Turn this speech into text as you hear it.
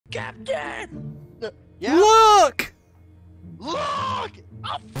Captain! Yeah? Look! Look!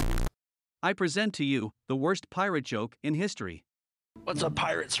 Oh, I present to you the worst pirate joke in history. what's a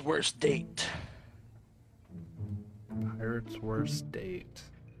pirate's worst date? Pirate's worst date.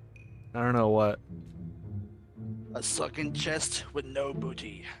 I don't know what. A sucking chest with no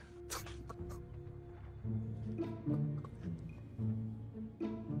booty.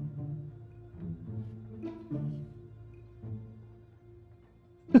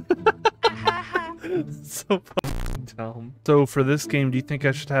 So fucking dumb. So for this game, do you think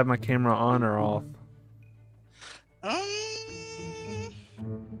I should have my camera on or off?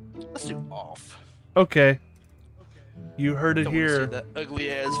 Let's do off. Okay. You heard it Don't want to see here. that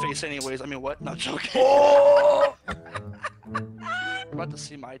ugly ass face anyways. I mean, what? Not joking. We're about to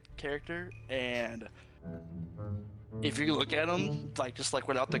see my character, and if you look at him, like just like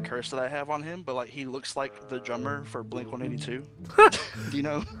without the curse that I have on him, but like he looks like the drummer for Blink-182. Do you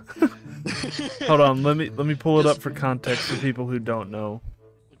know? Hold on, let me pull it up for context for people who don't know.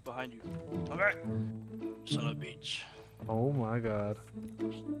 Look behind you. Okay. Son of a bitch. Oh my god.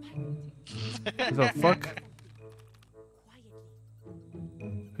 The fuck?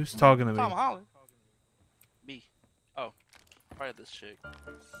 Who's talking to me? Tom Holland. Me. Oh. Probably this chick. What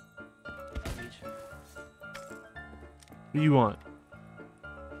do you want?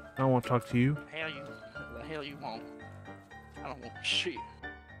 I don't want to talk to you. The hell you want? I don't want shit.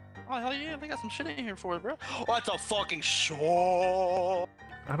 Oh hell yeah, they got some shit in here for it, bro. Oh, that's a fucking shark.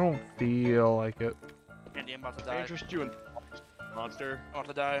 I don't feel like it. Andy, I'm about to I die. interest you in monster. I'm about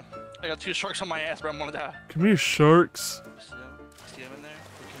to die. I got 2 sharks on my ass, bro. I'm gonna die. Come here, sharks. See him in there?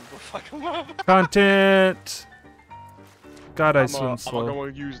 We can go fuck him up. Content. God, I swim I'm slow.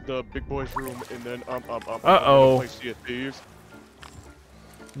 gonna use the big boys room and then Uh-oh. play Sea of Thieves.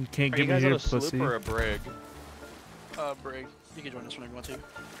 You can't Are get you me guys here, on a sloop pussy. or a brig? Brig. You can join us whenever you want to.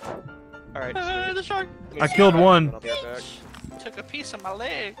 Alright, The shark I killed one. I'll be right back. took a piece of my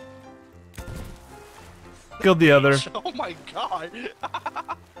leg. Killed the other. Oh my god.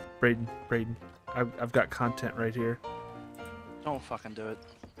 Braden. I've got content right here. Don't fucking do it.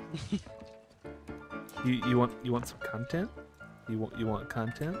 You want some content? You want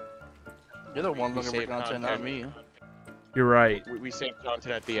content? You're the one We looking for save content, not content. me. You're right. We save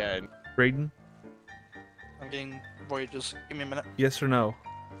content at the end. Braden, I'm getting boy. Just give me a minute. yes or no?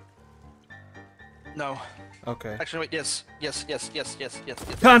 No. Okay. Actually, wait. Yes.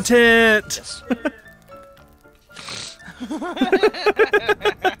 Content. Yes.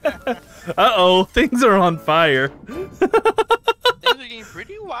 Uh-oh, things are on fire. Things are getting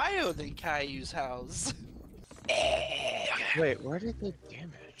pretty wild in Caillou's house. Wait, where did the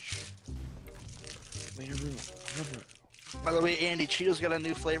damage? Wait a minute. By the way, Andy, Cheetos got a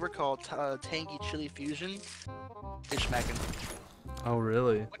new flavor called Tangy Chili Fusion. It's smacking. Oh,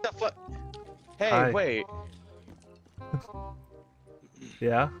 really? What the fuck? Hey, Hi. wait.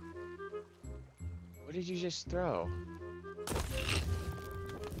 Yeah? What did you just throw?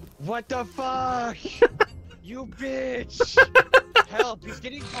 What the fuck? You bitch! Help! He's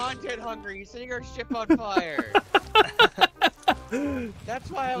getting content hungry. He's setting our ship on fire.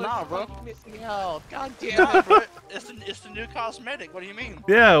 That's why I was fucking missing health. God damn Nah, it! bro. It's the new cosmetic. What do you mean?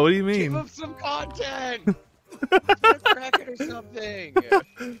 Yeah, what do you Give mean? him some content. Let's crack it or something.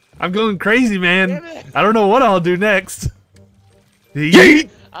 I'm going crazy, man. Damn it! I don't know what I'll do next. Yeet!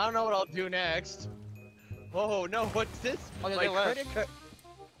 I don't know what I'll do next. Oh no! What's this? Oh, yeah, My they left. credit card.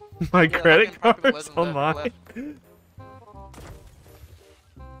 My Yeah, credit fucking Private card's Legend on left, mine.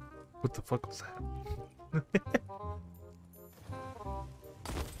 What the fuck was that?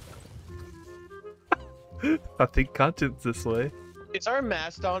 I think content's this way. Is our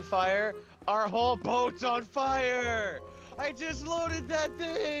mast on fire? Our whole boat's on fire! I just loaded that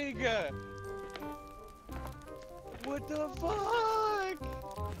thing! What the fuck?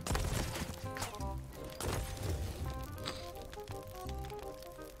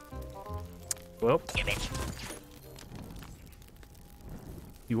 Well,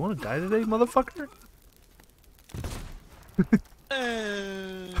 you want to die today, motherfucker?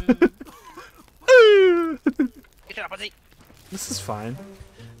 Get your pussy. This is fine.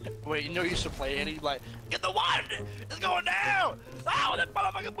 Wait, you know you used to play Andy like, get the one! It's going down! Oh, that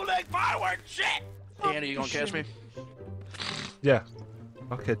motherfucking bootleg fireworks! Shit! Hey, Andy, you gonna catch me? Yeah,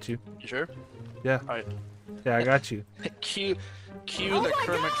 I'll catch you. You sure? Yeah, Alright. yeah, I got you. Cue the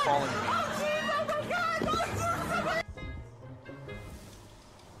Kermit falling me.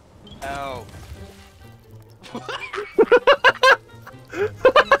 Ow.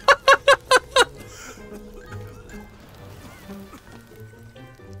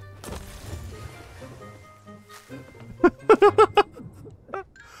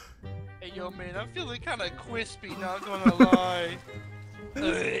 Hey, yo, man, I'm feeling kind of crispy, not gonna lie.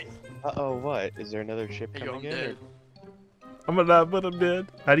 Uh-oh, what? Is there another ship Hey, yo, I'm coming in? dead. I'm not, but I'm dead.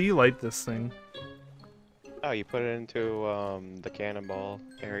 How do you light this thing? Oh, you put it into the cannonball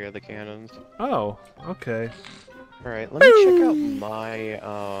area of the cannons. Oh, okay. Alright, let me check out my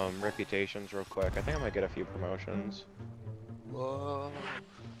reputations real quick. I think I might get a few promotions. Whoa.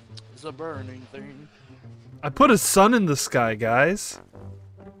 It's a burning thing. I put a sun in the sky, guys.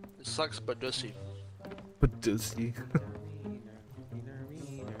 It sucks, but does he? But does he?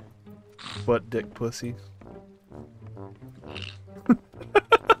 Butt dick pussy.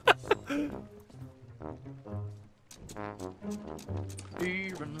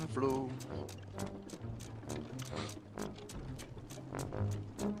 Here in the flow.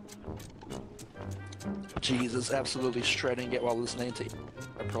 Jesus, absolutely shredding it while listening to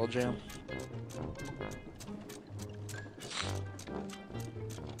a Pearl Jam.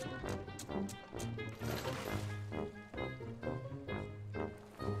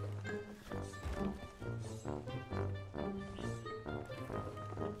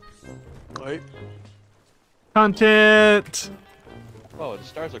 Right? Content! Oh, the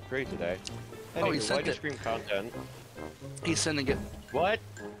stars look great today. Oh, he Anywho, sent why do you it. scream content? He's sending it. What?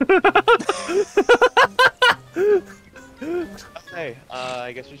 Okay,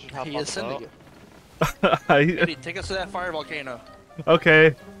 I guess we should hop He off is the sending boat. it. I, Eddie, take us to that fire volcano.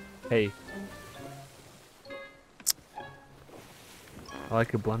 okay. Hey. I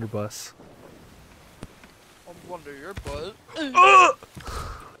like your blunderbuss. I'm wonder your butt.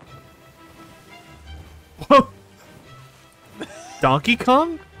 Whoa! Donkey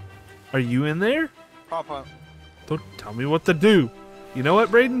Kong? Are you in there? Pop up. Don't tell me what to do. You know what,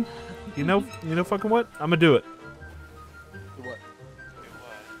 Brayden? You know fucking what? I'm gonna do it. Do what?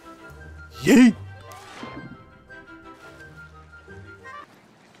 Yeet!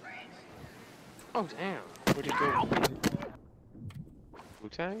 Oh damn. Where'd he go?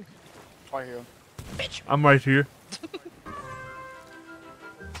 Wu-Tang? Right here. Bitch. I'm right here.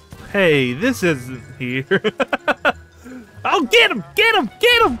 Hey, this isn't here. Oh, get him! Get him!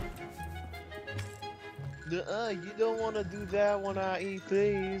 Get him! You don't want to do that when I eat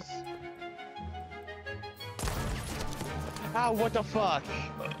these. Ah, what the fuck?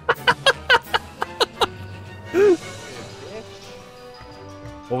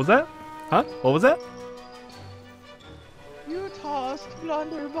 What was that? Huh? What was that? You tossed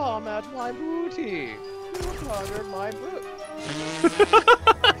blunder bomb at my booty. You plundered my boot.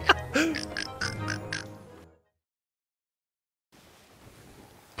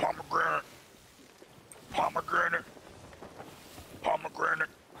 Pomegranate. Pomegranate. Pomegranate.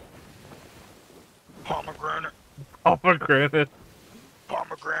 Pomegranate. Pomegranate.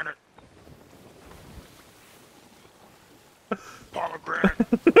 Pomegranate. Pomegranate.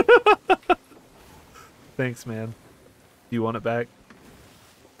 Thanks, man. Do you want it back?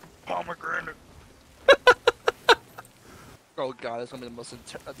 Pomegranate. Oh god, it's gonna be the most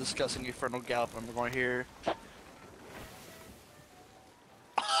disgusting infernal gallop I'm going to hear.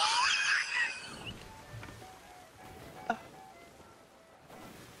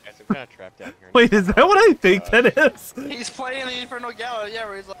 Guys, I'm kind of trapped down here. Wait, is that what I think that is? He's playing the infernal gallop, yeah,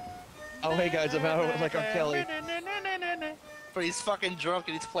 where he's like, Oh, hey guys, I'm out like R. Kelly. but he's fucking drunk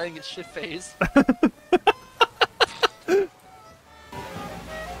and he's playing his shit face.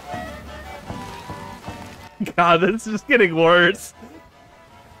 God, this is just getting worse.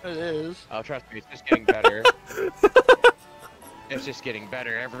 It is. Oh, trust me, it's just getting better. It's just getting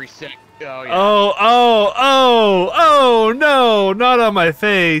better every sec. Oh, yeah. Oh, no, not on my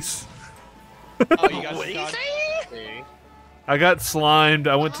face. Oh, you got What did he stunned. say? I got slimed.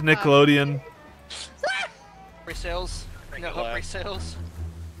 I went to Nickelodeon. Free sales. No, hope free sales.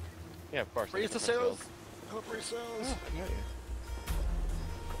 Yeah, of course. Raise the sales. Hope free sales.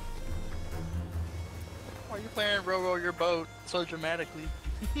 Why are you playing row your boat so dramatically?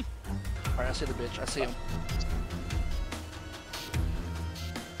 Alright, I see the bitch. I see him.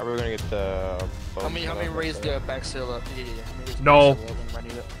 Are we gonna get the... Help me raise the back sail up. Yeah. Raise the No. back sail up when I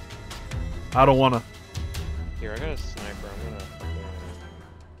need it. I don't wanna. Here, I got a sniper. I'm gonna...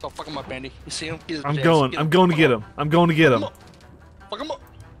 Don't fuck him up, Andy. You see him? He's I'm dead. going. Get I'm him. going to Fuck get him him. I'm going to get him. up. Fuck him up.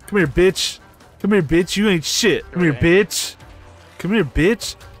 Come here, bitch. Come here, bitch. You ain't shit. Come here, bitch. Come here,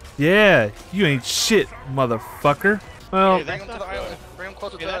 bitch. Yeah, you ain't shit, motherfucker. Well, Hey, Bring that's him to not the good. island. Bring him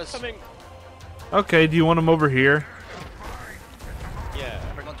closer Yeah, to that's us. coming... okay. Do you want him over here? Yeah.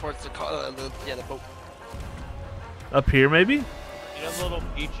 Bring him towards the boat. Up here, maybe? You know the little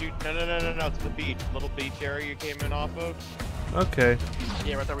beach you... No, to the beach. Little beach area you came in off of? Okay.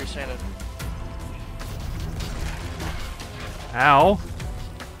 Yeah, right there where he's standing. Ow.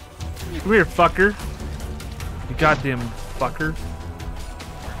 Come here, fucker. You goddamn fucker.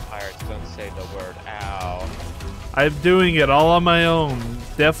 Pirates don't say the word ow. I'm doing it all on my own.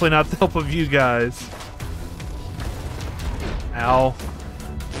 Definitely not the help of you guys. Ow.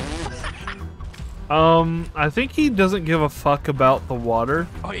 I think he doesn't give a fuck about the water.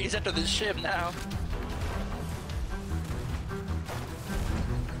 Oh, he's after the ship now.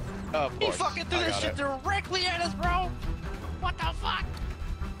 Oh, of He course. fucking threw I this got shit it. directly at us, bro. What the fuck?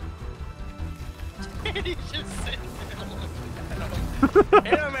 He's just sitting there looking at him.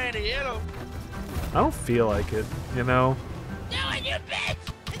 Hit him, Andy, hit him. I don't feel like it, you know? No, you bitch!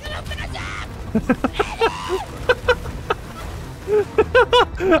 He's gonna open us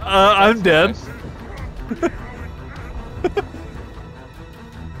up! I'm dead.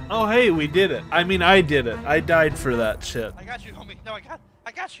 Oh, hey, we did it. I mean, I did it. I died for that shit. I got you, homie. No, I got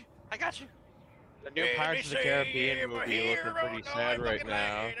you. I got you. The new Pirates of the Caribbean movie looking pretty sad right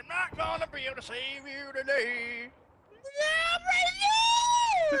now. I'm not gonna be able to save you today.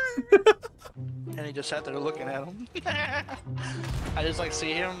 And he just sat there looking at him. I just like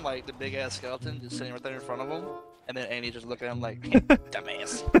see him, like the big ass skeleton, just sitting right there in front of him, and then Andy just looking at him like,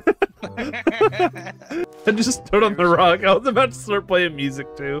 dumbass. I just stood on the rock. I was about to start playing music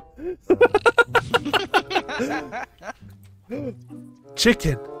too.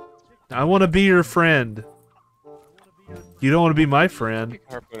 Chicken, I want to be your friend. You don't want to be my friend?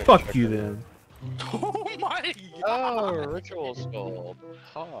 Fuck you then. Oh my god! Oh, ritual skull.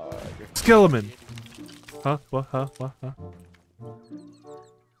 Hog. Skeleton. Huh? What? Huh? What? Huh?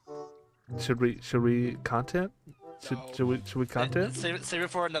 Should we content? Should we content? Save it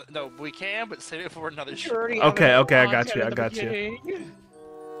for another. No, we can, but save it for another show. Okay, okay, I got you. I got you.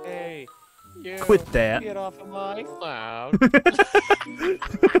 Hey, you Quit that. Get off of my cloud.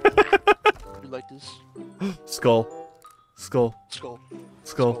 You like this? Skull. Skull. Skull.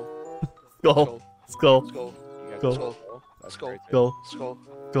 Skull. Skull. Skull. Skull. Skull. Skull. That's Skull. great. Skull. Skull.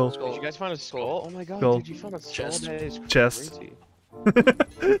 Skull. Did you guys find a skull? Oh my god, Skull. did you find a skull? Chest. That is Chest. crazy.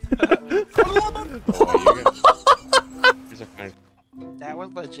 Oh, here's a fine. That was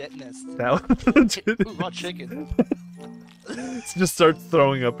legitness. That Ooh, raw chicken. just starts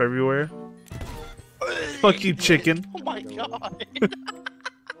throwing up everywhere. Fuck you, chicken. Oh my god.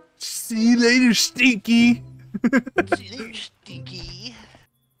 See you later, Stinky. You stinky.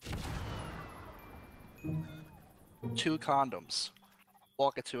 2 condoms.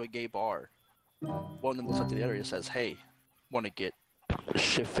 Walk into a gay bar. One of them looks up to the other and says, "Hey, want to get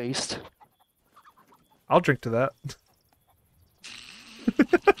shit-faced?" I'll drink to that.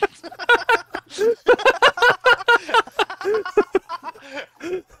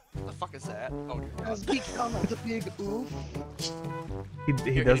 The fuck is that? Oh, dear God. Has become the big oof. He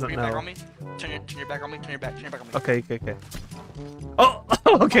Here, doesn't your back know. on me. Turn your back on me. Turn your back on me. Okay, okay, okay. Oh,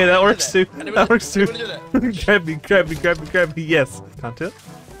 okay, that works too. I didn't That do works too. I didn't do that. Grab me, grab me, grab me, grab me. Yes. Content.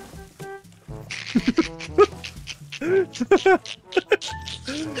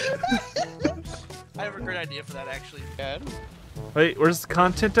 I have a great idea for that, actually. Ed? Wait, where's the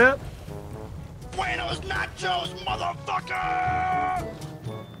content at? Buenos nachos, motherfucker!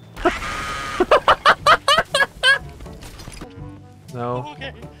 No.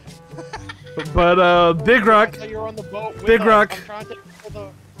 Okay. But Big Rock, So you're on the boat with Big us. Rock. I'm trying to get the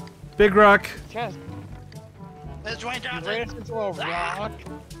Big Rock. chest. That's Dwayne You Johnson. ran us into a rock.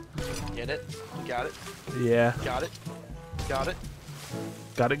 Get it? You got it? Yeah, Got it? Got it?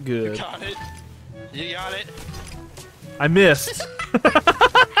 got it You good. got it? You got it? I missed.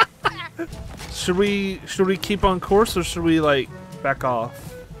 Should we keep on course or should we like back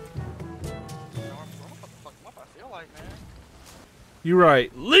off? I feel like, man. You're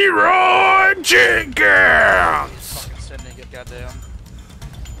right. Leroy Jenkins. Fucking sending it, goddamn.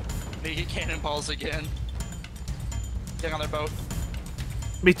 Need to get cannonballs again. Get on their boat.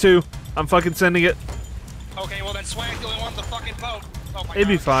 Me too. I'm fucking sending it. Okay, well then Swag's the only one on the fucking boat. Oh my It'd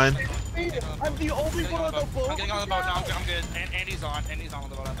be God. fine. I'm the only one on the boat. I'm getting on the boat now. I'm good. And Andy's on. Andy's on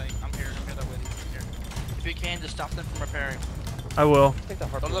the boat, I think. I'm here that with you. I'm here. If you can, just stop them from repairing. I will. Take the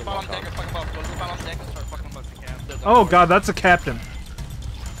Go to the bottom deck and fucking boat. Go to the bottom deck and start fucking them up if you can. They're Oh done for. god, that's a captain.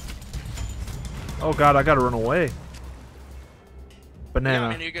 Oh god, I gotta run away. Yeah, Banana.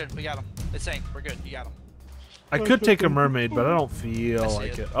 man, you're good. We got him. It's sank. We're good. You got him. I could take a mermaid, but I don't feel I see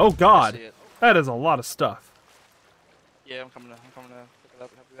like it. it. Oh I god, see it. that is a lot of stuff. Yeah, I'm coming to pick it up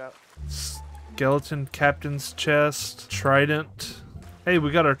and help you out. Skeleton captain's chest, trident. Hey, we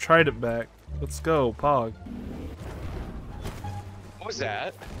got our trident back. Let's go, Pog. What was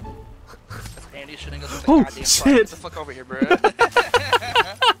that? That's Andy shooting us with Oh, the goddamn shit. fire. Get the fuck over here, bro.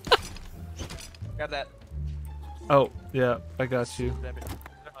 Got that. Oh, yeah, I got you. Grab it.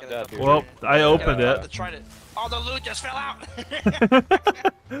 Get death here. Well, I opened it. Tried it. Oh, the loot just fell out.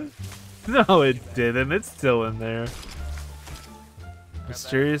 No, it didn't. It's still in there.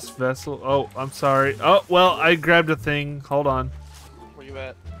 Mysterious vessel. Oh, I'm sorry. Oh, well, I grabbed a thing. Hold on. Where you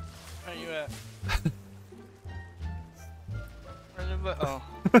at? Where you at? Where you at? Oh.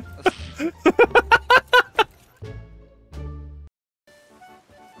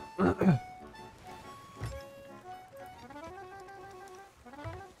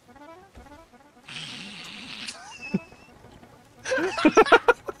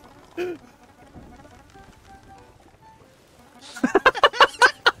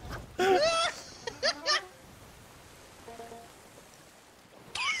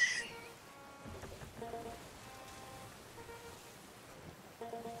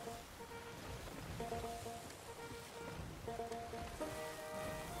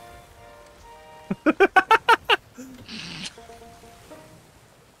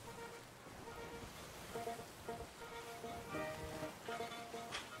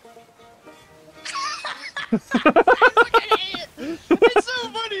 It's so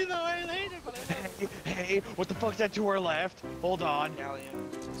funny though. I hate it, but I hate it. Hey, what the fuck's that to our left? Hold on. Galleon.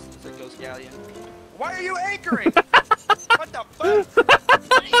 It goes galleon. Why are you anchoring? What the fuck?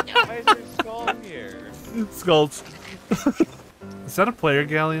 What are you doing? Why is there a skull here? Skulls. Is that a player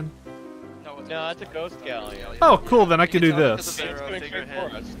galleon? No, No, it's a ghost galleon. Oh, cool. Then I can do You can tell this. because of their, It's going straight for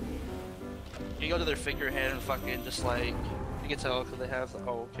figurehead. us. You go to their figurehead and fucking just like you can tell because they have.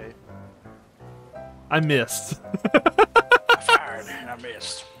 Oh, okay. I missed. I fired and I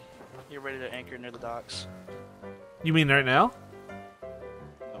missed. You're ready to anchor near the docks. You mean right now?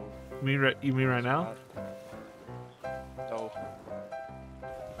 No. You mean right now? No.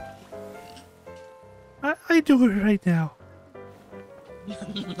 I do it right now. No.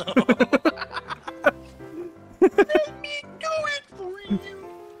 Let me do it for you.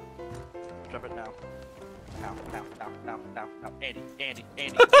 Drop it now. Now. Andy.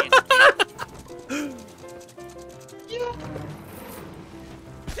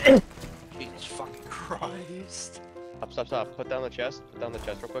 Jesus fucking Christ. Stop. Put down the chest. Put down the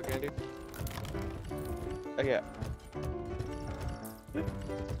chest real quick, Andy. Oh, yeah. You're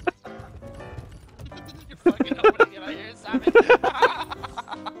fucking opening it out here, Simon.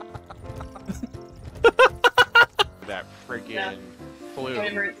 That freaking Yeah. flute.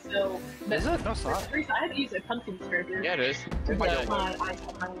 However, it's still. Is it? No, it's not. I had to use a pumpkin scraper. Yeah, it is. To my get God. my ice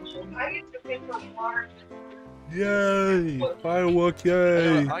on my windshield. I get to pick up water. Yay! Firework,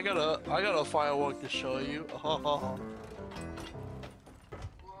 yay! I got a firework to show you.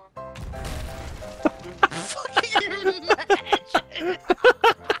 Fucking imagine!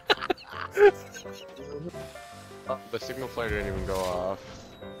 The signal flare didn't even go off.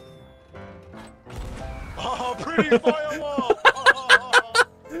 Oh, pretty fire!